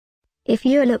If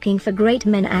you're looking for great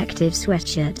men active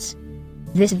sweatshirts,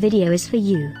 this video is for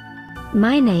you.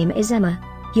 My name is Emma,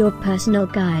 your personal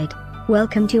guide.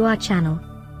 Welcome to our channel.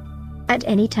 At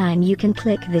any time you can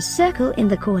click this circle in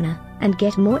the corner, and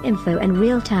get more info and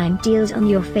real-time deals on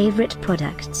your favorite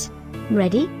products.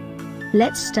 Ready?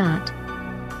 Let's start.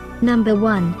 Number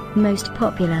 1, Most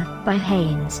Popular, by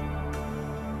Hanes.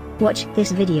 Watch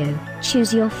this video,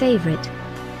 choose your favorite.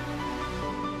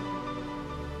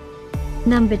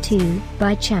 Number 2,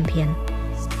 by Champion.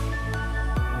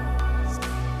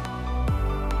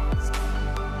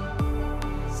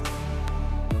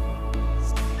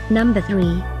 Number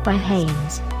 3, by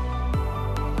Hanes.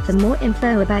 For more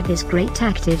info about this great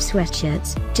active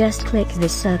sweatshirts, just click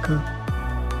this circle.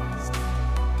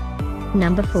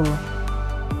 Number 4.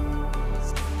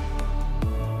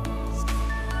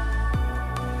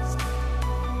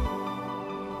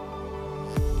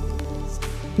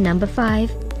 Number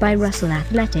 5, by Russell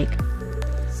Athletic.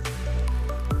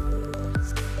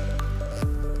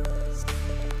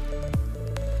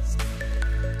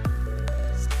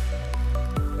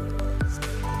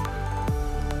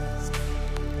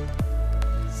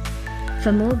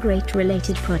 For more great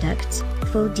related products,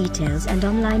 full details and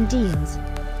online deals,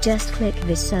 just click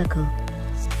this circle.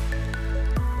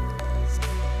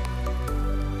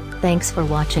 Thanks for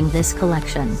watching this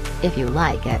collection. If you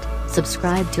like it,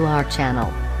 subscribe to our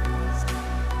channel.